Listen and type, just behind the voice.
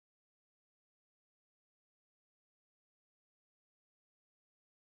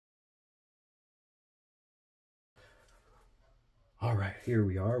All right, here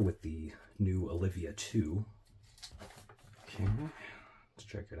we are with the new Olivia 2. Okay, let's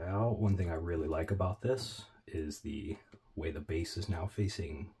check it out. One thing I really like about this is the way the base is now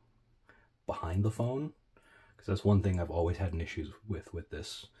facing behind the phone, because that's one thing I've always had an issue with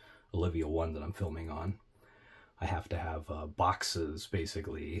this Olivia 1 that I'm filming on. I have to have boxes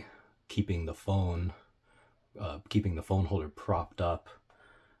basically keeping the phone holder propped up.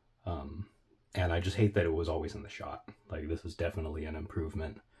 And I just hate that it was always in the shot. Like, this is definitely an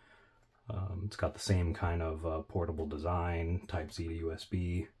improvement. It's got the same kind of portable design, Type-C to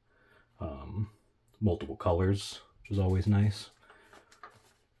USB, multiple colors, which is always nice.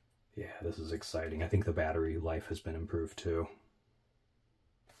 Yeah, this is exciting. I think the battery life has been improved too.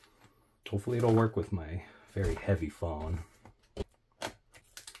 Hopefully it'll work with my very heavy phone.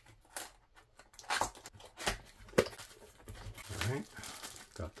 Alright,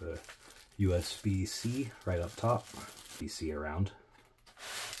 got the USB-C right up top. PC around.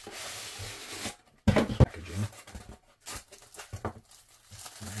 Packaging.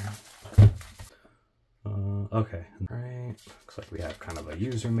 Okay, alright. Looks like we have kind of a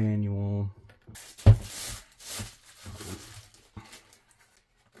user manual.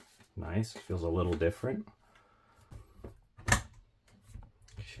 Nice, feels a little different.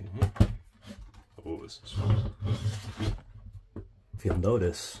 Okay. Oh, this is fun. If you'll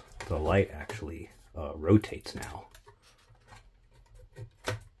notice, the light actually rotates now.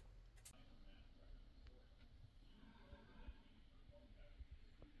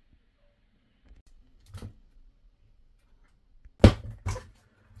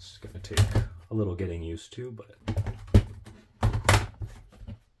 It's gonna take a little getting used to, but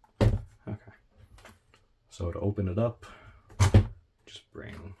okay. So to open it up, just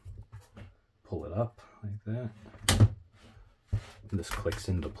pull it up like that. This clicks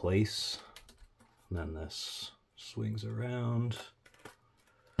into place, and then this swings around.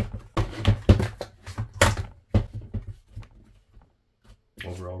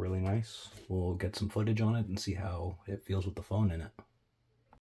 Overall really nice. We'll get some footage on it and see how it feels with the phone in it.